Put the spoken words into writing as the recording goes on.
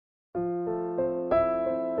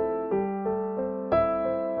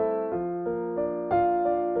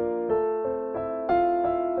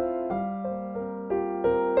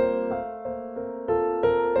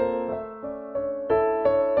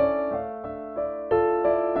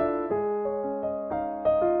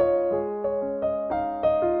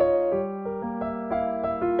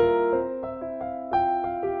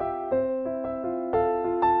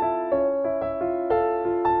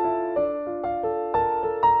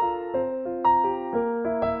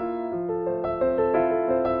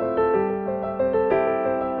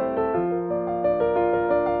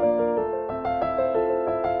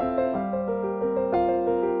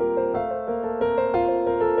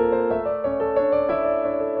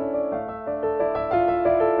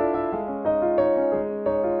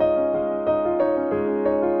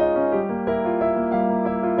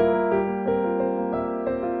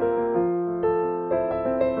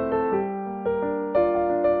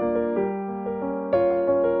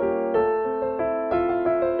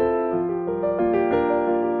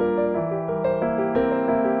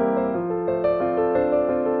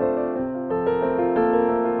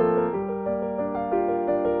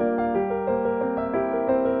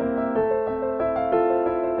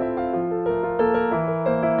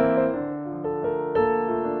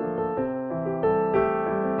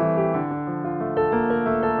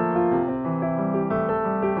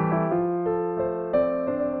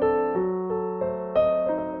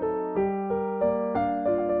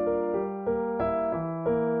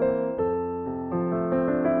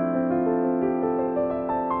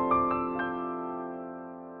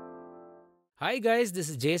Hi guys, this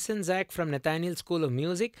is Jason Zach from Nathaniel School of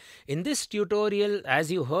Music. In this tutorial, as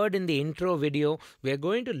you heard in the intro video, we are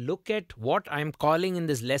going to look at what I'm calling in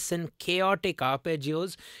this lesson chaotic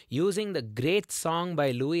arpeggios using the great song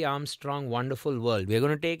by Louis Armstrong, Wonderful World. We're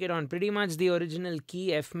going to take it on pretty much the original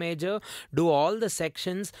key F major, do all the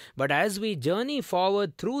sections, but as we journey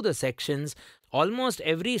forward through the sections, almost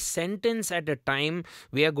every sentence at a time,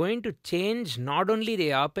 we are going to change not only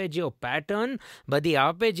the arpeggio pattern, but the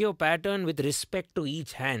arpeggio pattern with respect to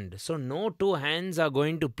each hand. So no two hands are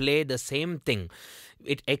going to play the same thing,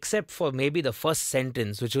 except for maybe the first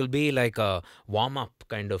sentence, which will be like a warm-up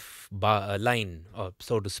kind of line,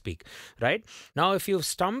 so to speak, right? Now, if you've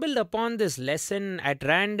stumbled upon this lesson at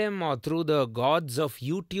random or through the gods of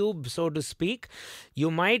YouTube, so to speak, you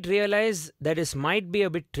might realize that this might be a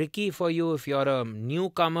bit tricky for you if you're a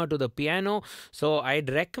newcomer to the piano. So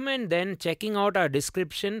I'd recommend then checking out our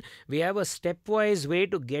description. We have a stepwise way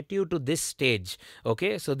to get you to this stage.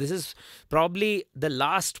 Okay, so this is probably the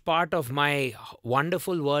last part of my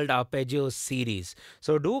Wonderful World Arpeggios series.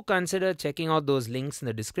 So do consider checking out those links in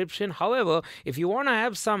the description. However, if you want to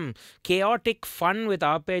have some chaotic fun with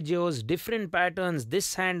arpeggios, different patterns,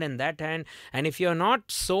 this hand and that hand, and if you're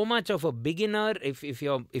not so much of a beginner, if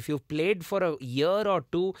you've played for a year or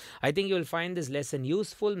two, I think you'll find this lesson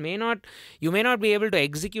useful. You may not be able to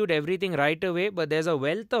execute everything right away, but there's a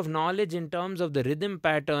wealth of knowledge in terms of the rhythm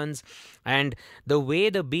patterns and the way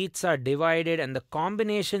the beats are divided and the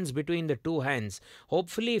combinations between the two hands.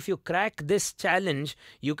 Hopefully, if you crack this challenge,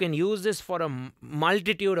 you can use this for a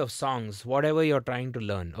multitude of songs, whatever you're trying to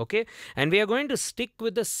learn, okay? And we are going to stick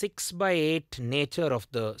with the 6/8 nature of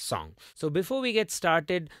the song. So before we get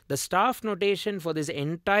started, the staff notation for this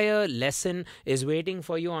entire lesson is waiting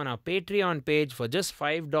for you on our Patreon page for just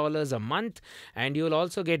 $5 a month, and you'll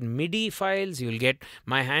also get MIDI files, you'll get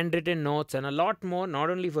my handwritten notes and a lot more, not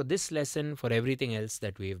only for this lesson, for everything else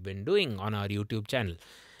that we've been doing on our YouTube channel.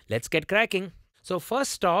 Let's get cracking. So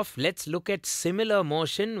first off, let's look at similar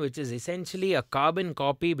motion, which is essentially a carbon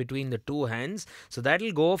copy between the two hands. So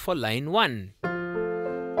that'll go for line 1.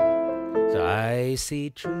 So I see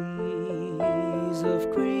trees of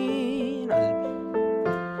green,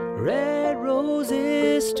 red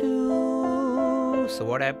roses too. So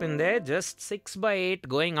what happened there? Just 6/8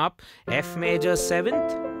 going up, F major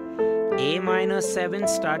 7th, A minor 7th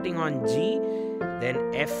starting on G, then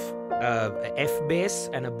F bass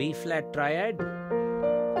and a B flat triad,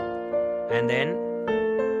 and then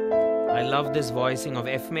I love this voicing of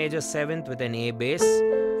F major 7th with an A bass.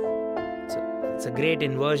 So it's a great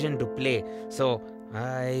inversion to play. So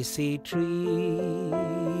I see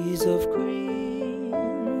trees of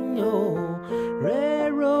green, oh,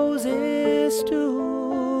 red roses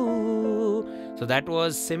too. So that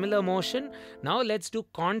was similar motion. Now let's do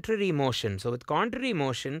contrary motion. So with contrary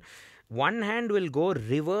motion, one hand will go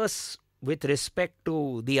reverse with respect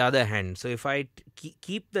to the other hand. So if I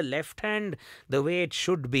keep the left hand the way it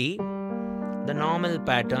should be, the normal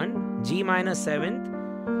pattern, G minor 7th,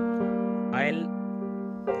 I'll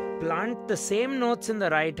plant the same notes in the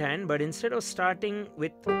right hand, but instead of starting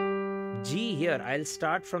with G here, I'll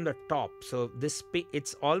start from the top. So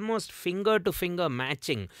it's almost finger to finger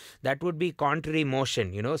matching. That would be contrary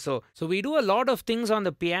motion, you know. So we do a lot of things on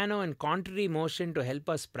the piano in contrary motion to help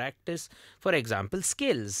us practice, for example,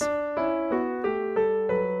 scales.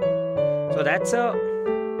 So that's a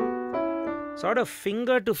sort of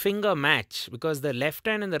finger to finger match because the left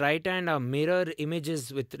hand and the right hand are mirror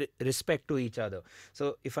images with respect to each other.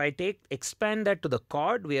 So if I expand that to the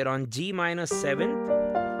chord, we are on G minor 7th.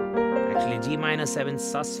 Actually, G minor 7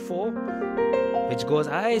 sus 4, which goes,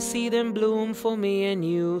 I see them bloom for me and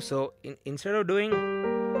you. So instead of doing,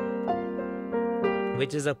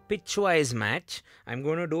 which is a pitch-wise match, I'm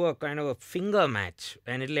going to do a kind of a finger match,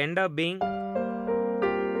 and it'll end up being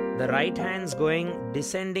the right hand's going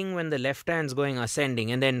descending when the left hand's going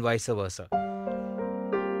ascending, and then vice versa.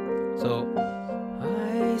 So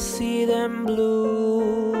I see them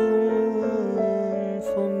bloom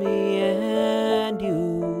for me and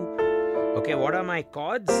you. Okay, what are my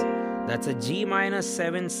chords? That's a G minor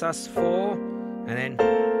 7 sus 4, and then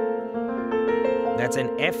that's an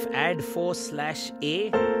F add 4 slash A,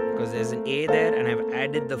 because there's an A there and I've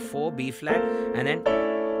added the 4 B flat, and then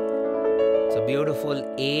it's a beautiful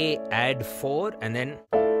A add 4, and then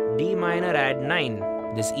D minor add 9.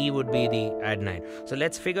 This E would be the add 9. So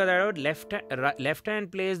let's figure that out. Left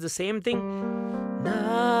hand plays the same thing.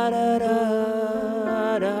 Na da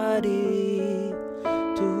da da dee,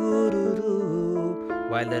 doo doo doo,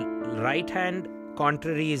 while the right hand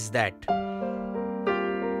contraries that.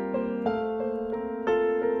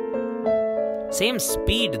 Same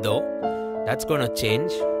speed though, that's gonna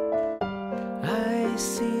change.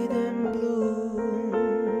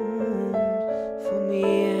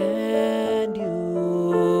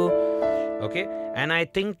 And I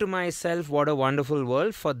think to myself, what a wonderful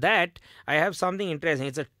world. For that, I have something interesting.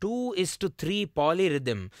 It's a 2:3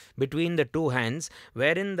 polyrhythm between the two hands,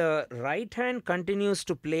 wherein the right hand continues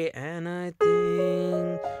to play, and I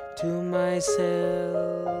think to myself,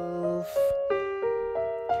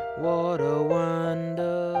 what a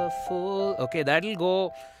wonderful. Okay, that'll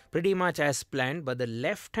go pretty much as planned, but the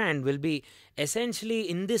left hand will be essentially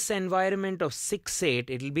in this environment of 6/8.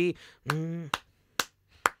 It'll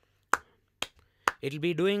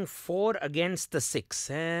be doing 4 against the 6,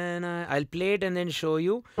 and I'll play it and then show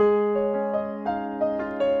you.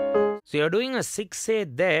 So you're doing a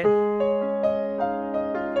 6/8 there.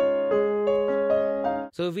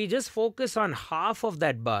 So if we just focus on half of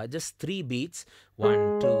that bar, just 3 beats,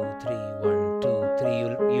 1, 2, 3, 1, 2, 3,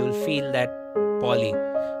 you'll feel that poly.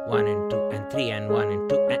 1 and 2 and 3 and 1 and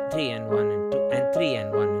 2 and 3 and 1 and 2 and 3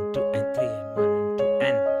 and 1 and 2 and 3 and 1 and 2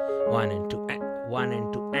 and 1 and 2 and 1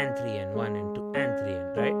 and 2 and 3 and 1 and 2 and 3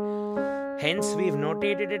 and, right? Hence we've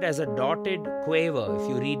notated it as a dotted quaver if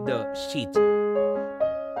you read the sheet.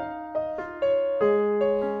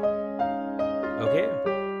 Okay?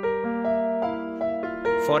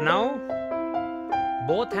 For now,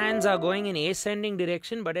 both hands are going in ascending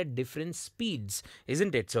direction but at different speeds,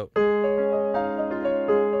 isn't it? So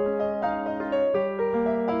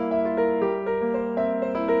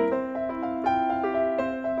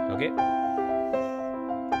okay.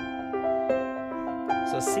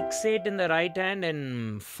 So 6/8 in the right hand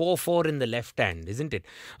and 4/4 in the left hand, isn't it?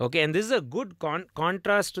 Okay, and this is a good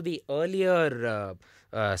contrast to the earlier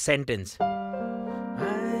sentence.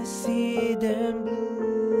 I see them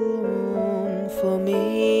bloom for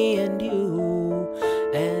me and you,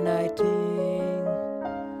 and I think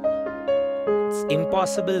it's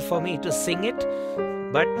impossible for me to sing it,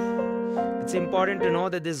 but it's important to know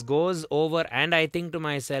that this goes over, and I think to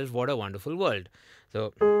myself, what a wonderful world.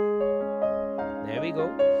 So there we go.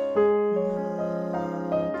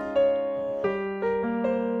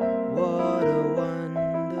 What a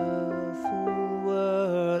wonderful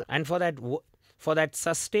world. And for that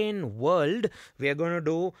sustained world, we are going to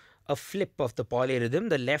do a flip of the polyrhythm.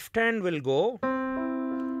 The left hand will go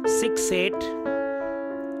 6/8.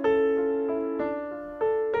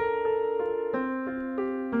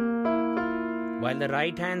 While the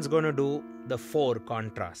right hand's going to do the 4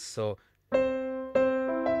 contrast. So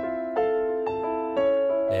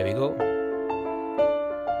there we go.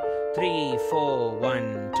 3, 4,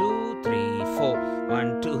 1, 2, 3, 4.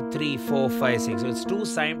 1, 2, 3, 4, 5, 6. So it's 2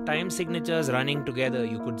 time signatures running together,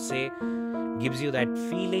 you could say. Gives you that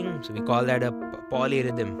feeling. So we call that a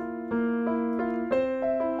polyrhythm.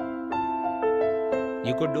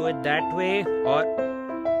 You could do it that way, or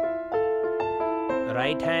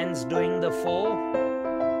right hand's doing the 4,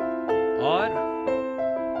 or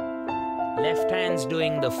left hand's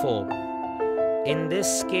doing the 4. In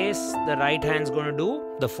this case, the right hand's going to do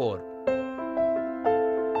the 4.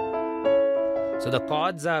 So the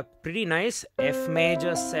chords are pretty nice. F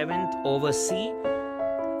major 7th over C,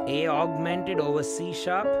 A augmented over C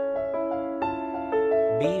sharp,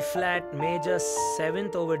 B flat major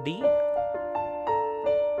 7th over D,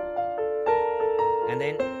 and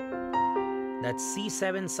then that's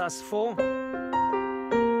C7 sus4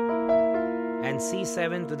 and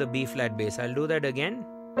C7 to the B flat bass. I'll do that again.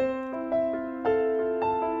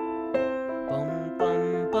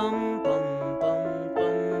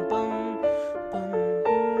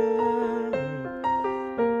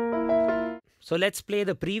 So let's play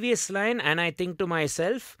the previous line, and I think to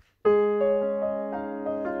myself,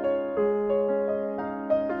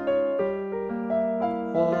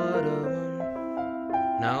 what a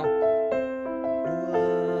now.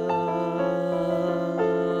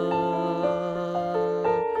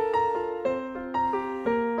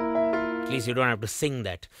 At least you don't have to sing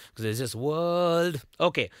that, because it's just world.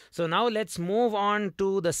 Okay, so now let's move on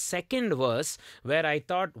to the second verse, where I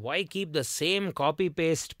thought, why keep the same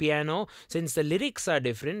copy-paste piano? Since the lyrics are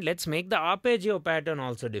different, let's make the arpeggio pattern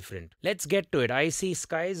also different. Let's get to it. I see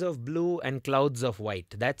skies of blue and clouds of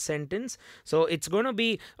white. That sentence. So it's going to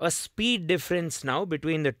be a speed difference now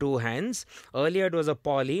between the two hands. Earlier it was a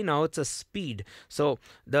poly, now it's a speed. So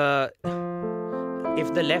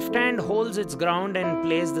if the left hand holds its ground and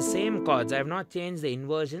plays the same chords, I have not changed the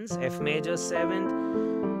inversions. F major 7th,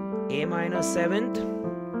 A minor 7th.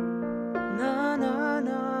 Na, na,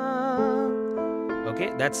 na.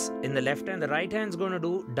 Okay, that's in the left hand. The right hand's going to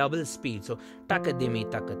do double speed. So takadimi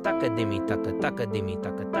taka takadimi taka takadimi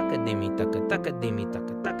taka takadimi taka takadimi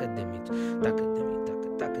taka takadimi takadimi taka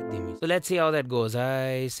takadimi. So let's see how that goes.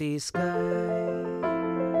 I see sky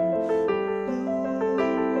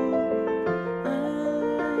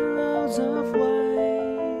of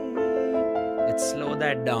white. It's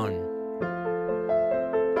that down.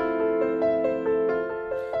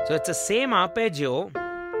 So it's the same arpeggio.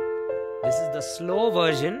 This is the slow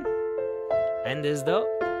version and this is the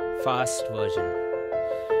fast version.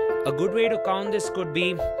 A good way to count this could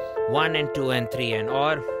be 1 and 2 and 3 and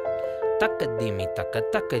or taka dimi taka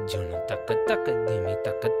taka junu taka taka dimi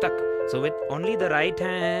taka taka. So with only the right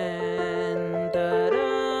hand,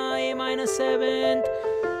 A minor 7th,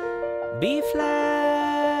 B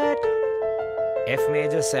flat, F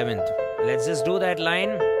major 7th. Let's just do that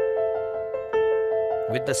line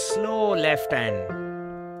with the slow left hand.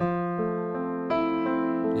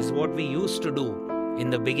 This is what we used to do in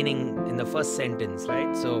the beginning, in the first sentence,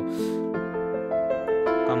 right? So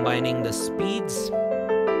combining the speeds.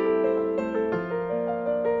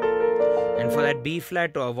 And for that B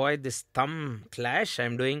flat, to avoid this thumb clash,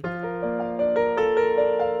 I'm playing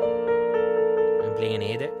an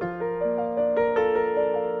A there.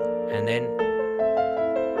 And then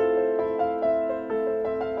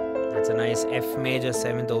that's a nice F major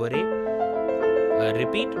 7th over A.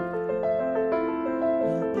 Repeat.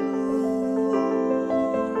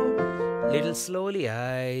 Little slowly,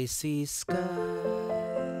 I see skies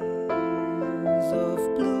of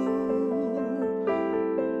blue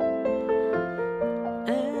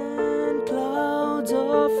and clouds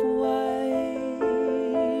of white.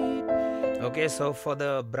 Okay, so for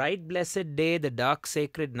the bright blessed day, the dark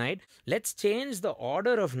sacred night, let's change the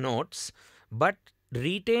order of notes, but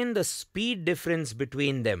retain the speed difference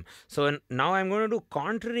between them. So now I'm going to do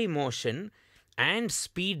contrary motion and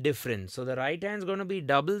speed difference. So the right hand is going to be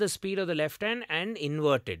double the speed of the left hand and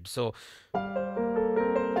inverted. So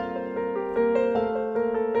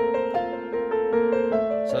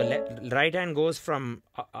right hand goes from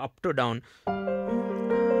up to down.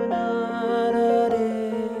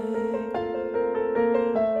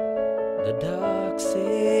 The dark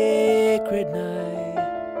sacred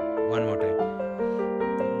night. One more time.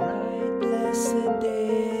 The bright blessed day.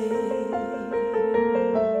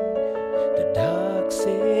 The dark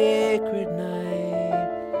sacred night.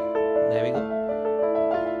 There we go.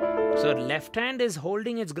 So left hand is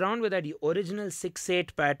holding its ground with that original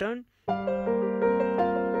 6/8 pattern.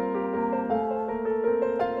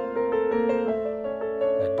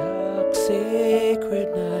 The dark sacred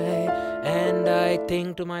night. And I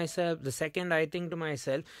think to myself, the second I think to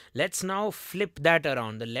myself, let's now flip that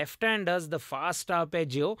around. The left hand does the fast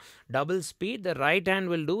arpeggio, double speed. The right hand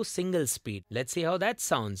will do single speed. Let's see how that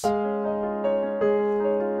sounds.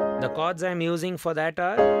 The chords I'm using for that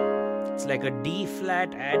are, it's like a D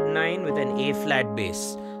flat add 9 with an A flat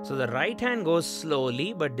bass. So the right hand goes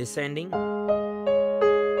slowly but descending.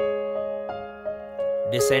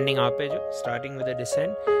 Descending arpeggio, starting with a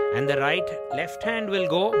descent. And the left hand will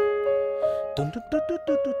go. So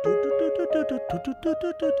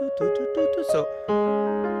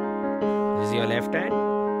this is your left hand.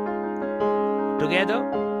 Together.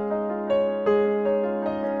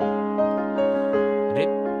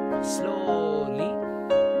 Rip slowly.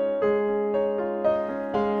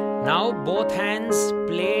 Now both hands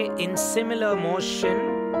play in similar motion.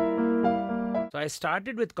 So I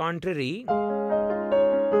started with contrary.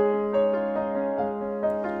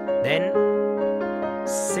 Then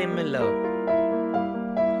similar.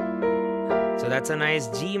 So that's a nice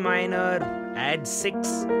G minor, add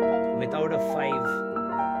 6 without a 5.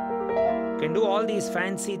 You can do all these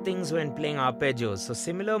fancy things when playing arpeggios. So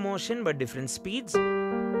similar motion but different speeds.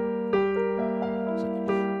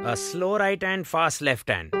 A slow right hand, fast left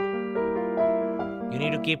hand. You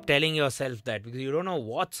need to keep telling yourself that because you don't know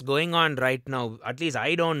what's going on right now. At least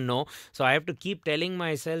I don't know. So I have to keep telling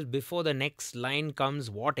myself before the next line comes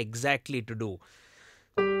what exactly to do.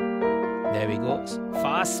 There we go.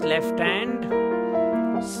 Fast left hand,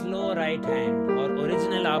 slow right hand, or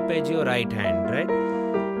original arpeggio right hand, right?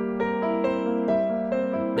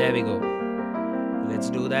 There we go. Let's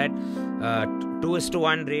do that.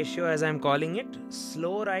 2:1 ratio as I'm calling it.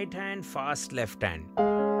 Slow right hand, fast left hand.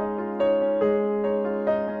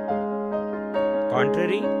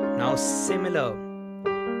 Contrary, now similar.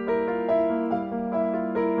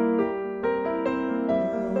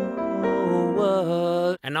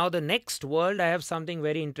 And now the next world, I have something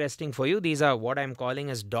very interesting for you. These are what I'm calling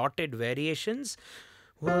as dotted variations.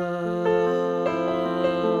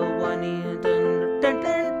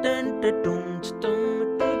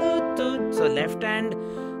 So left hand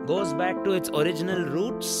goes back to its original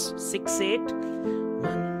roots, 6/8.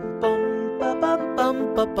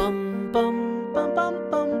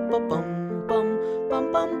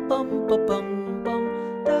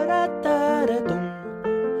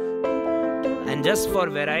 And just for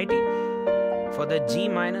variety, for the G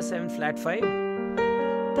minor 7 flat 5,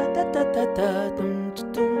 So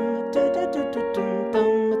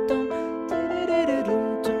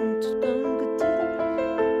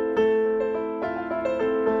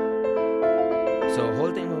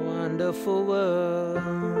whole thing a wonderful world.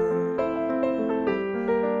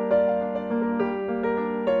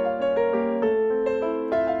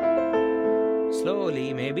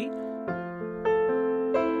 Slowly, maybe.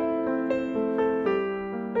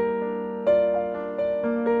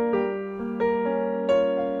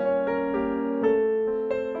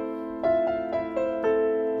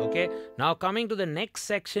 Okay, now coming to the next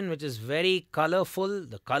section, which is very colorful.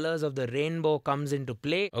 The colors of the rainbow comes into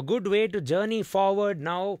play. A good way to journey forward.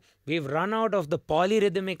 Now we've run out of the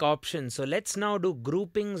polyrhythmic option, so let's now do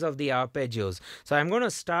groupings of the arpeggios. So I'm going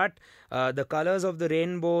to start the colors of the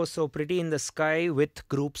rainbow, so pretty in the sky, with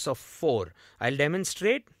groups of 4. I'll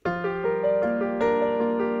demonstrate.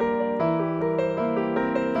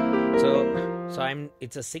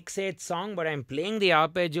 It's a 6/8 song, but I'm playing the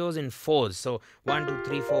arpeggios in 4s. So 1 2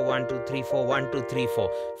 3 4 1 2 3 4 1 2 3 4.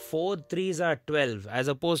 4 3s are 12, as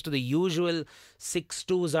opposed to the usual 6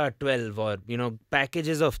 2s are 12, or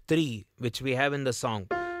packages of 3 which we have in the song.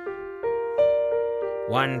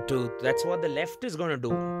 1 2. That's what the left is going to do.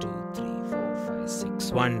 2 3 4 5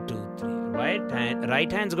 6. 1 2 3.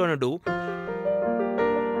 Right hand's going to do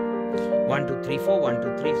 1 2 3 4 1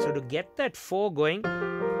 2 3. So to get that 4 going,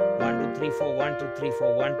 1 2 3 4 1 2 3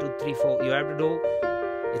 4 1 2 3 4, you have to do,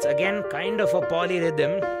 it's again kind of a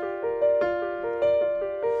polyrhythm.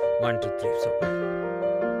 1 2 3. So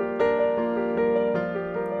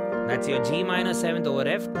that's your G minor 7th over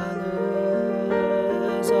F.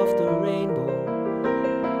 Colors of the rainbow.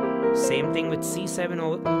 Same thing with C7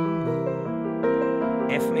 over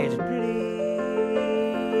F major. Pretty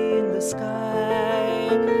in the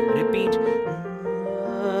sky. Repeat.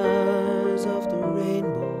 Colors of the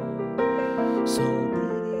rainbow. So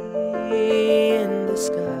pretty in the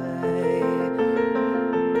sky.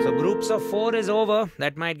 So groups of 4 is over.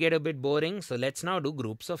 That might get a bit boring. So let's now do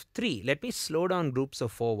groups of 3. Let me slow down groups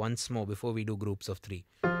of 4 once more before we do groups of 3.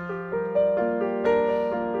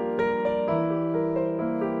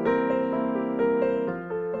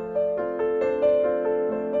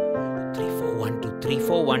 3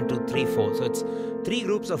 4 1 2 3 4. So it's 3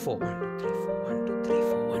 groups of 4. 1 2 3 4 1 2 3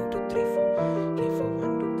 4 1 2 3 4 3 4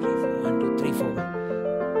 1 2 3 4 1 2 3 4.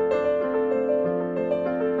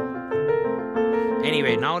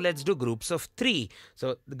 Anyway, now let's do groups of 3.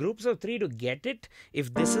 So the groups of 3, to get it,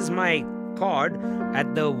 if this is my chord,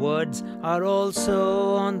 at the words are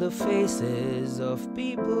also on the faces of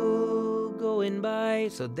people going by.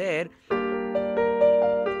 So there.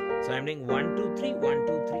 So I'm doing 1 2 3 1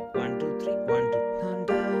 2 3 1 2 3 1 2.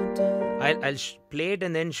 I'll play it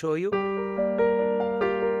and then show you. 1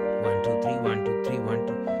 2 3 1 2 3 1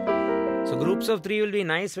 2. So groups of 3 will be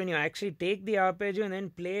nice when you actually take the arpeggio and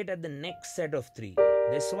then play it at the next set of 3.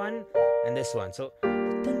 This one and this one. So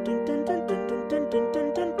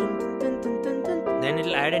then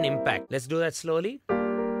it'll add an impact. Let's do that slowly.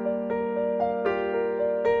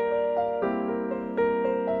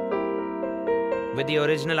 With the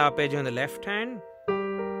original arpeggio in the left hand.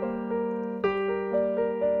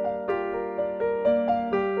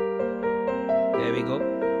 There we go.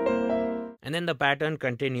 And then the pattern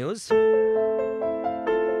continues.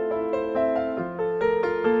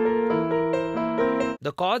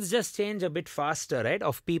 The chords just change a bit faster, right?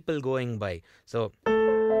 Of people going by. So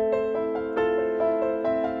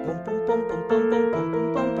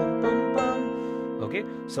okay.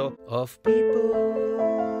 So of people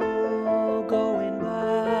going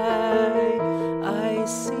by, I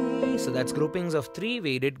see. So that's groupings of 3.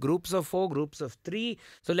 We did groups of 4, groups of 3.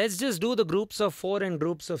 So let's just do the groups of 4 and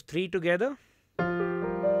groups of 3 together.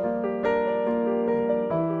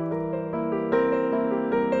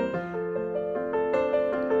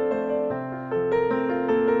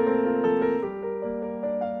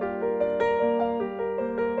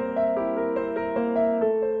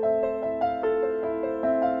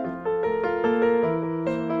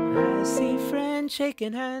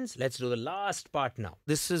 Shaking hands. Let's do the last part now.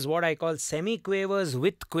 This is what I call semi-quavers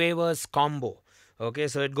with quavers combo. Okay,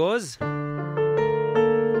 so it goes.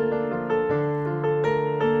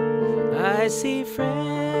 I see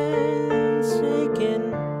friends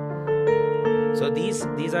shaking. So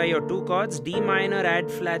these are your 2 chords. D minor,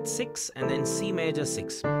 add flat 6, and then C major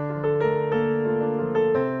 6. So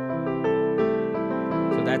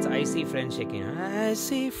that's I see friends shaking. I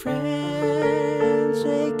see friends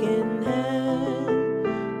shaking hands.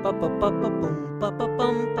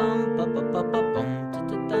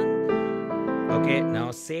 Okay,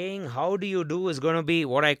 now saying how do you do is going to be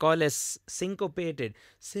what I call as syncopated.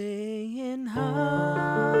 Saying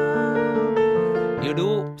how You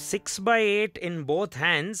do 6 by 8 in both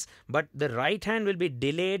hands, but the right hand will be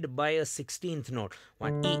delayed by a 16th note.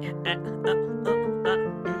 One E.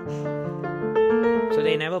 So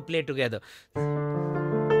they never play together.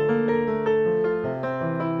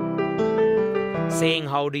 Saying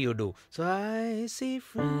how do you do? So I see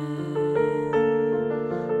friends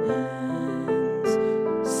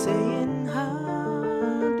saying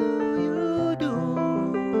how do you do?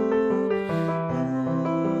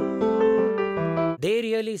 They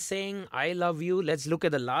really saying I love you. Let's look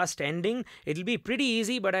at the last ending. It'll be pretty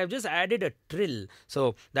easy, but I've just added a trill.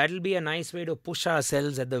 So that'll be a nice way to push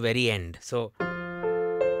ourselves at the very end. So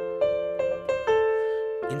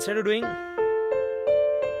instead of doing,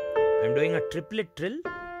 I'm doing a triplet trill.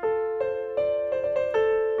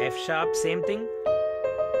 F sharp, same thing.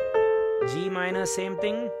 G minor, same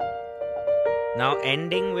thing. Now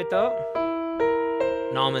ending with a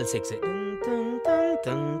normal 6.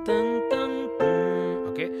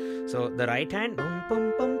 Okay, so the right hand,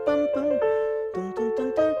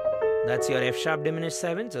 that's your F sharp diminished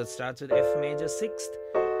 7th. So it starts with F major 6th,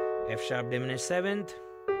 F sharp diminished 7th,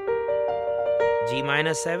 G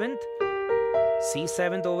minor 7th, C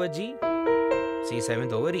 7th over G, C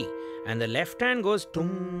 7th over E. And the left hand goes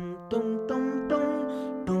tum tum tum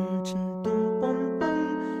tum tum tum tum tum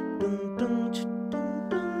tum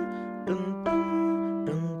tum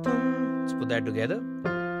tum tum. Let's put that together.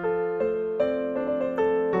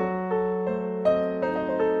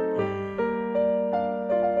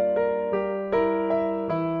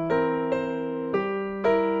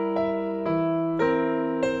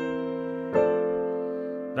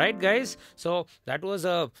 Right, guys? So that was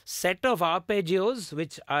a set of arpeggios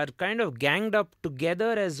which are kind of ganged up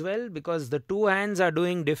together as well, because the two hands are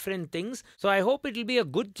doing different things. So I hope it will be a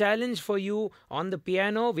good challenge for you on the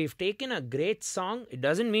piano. We've taken a great song. It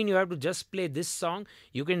doesn't mean you have to just play this song.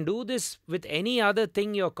 You can do this with any other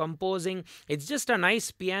thing you're composing. It's just a nice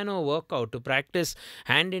piano workout to practice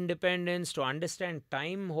hand independence, to understand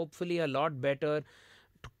time hopefully a lot better,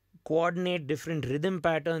 coordinate different rhythm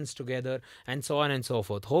patterns together, and so on and so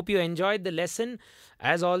forth. Hope you enjoyed the lesson.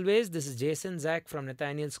 As always, this is Jason Zach from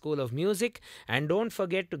Nathaniel School of Music, and don't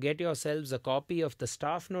forget to get yourselves a copy of the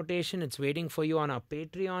staff notation. It's waiting for you on our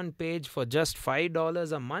Patreon page for just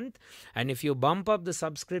 $5 a month, and if you bump up the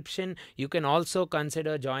subscription, you can also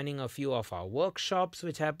consider joining a few of our workshops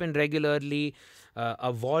which happen regularly,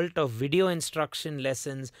 a vault of video instruction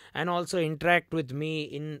lessons, and also interact with me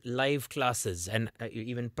in live classes, and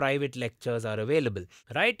even private lectures are available,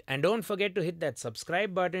 right? And don't forget to hit that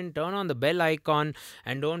subscribe button, turn on the bell icon,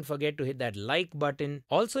 and don't forget to hit that like button.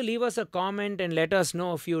 Also leave us a comment and let us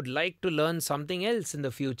know if you'd like to learn something else in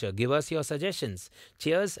the future. Give us your suggestions.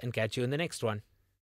 Cheers, and catch you in the next one.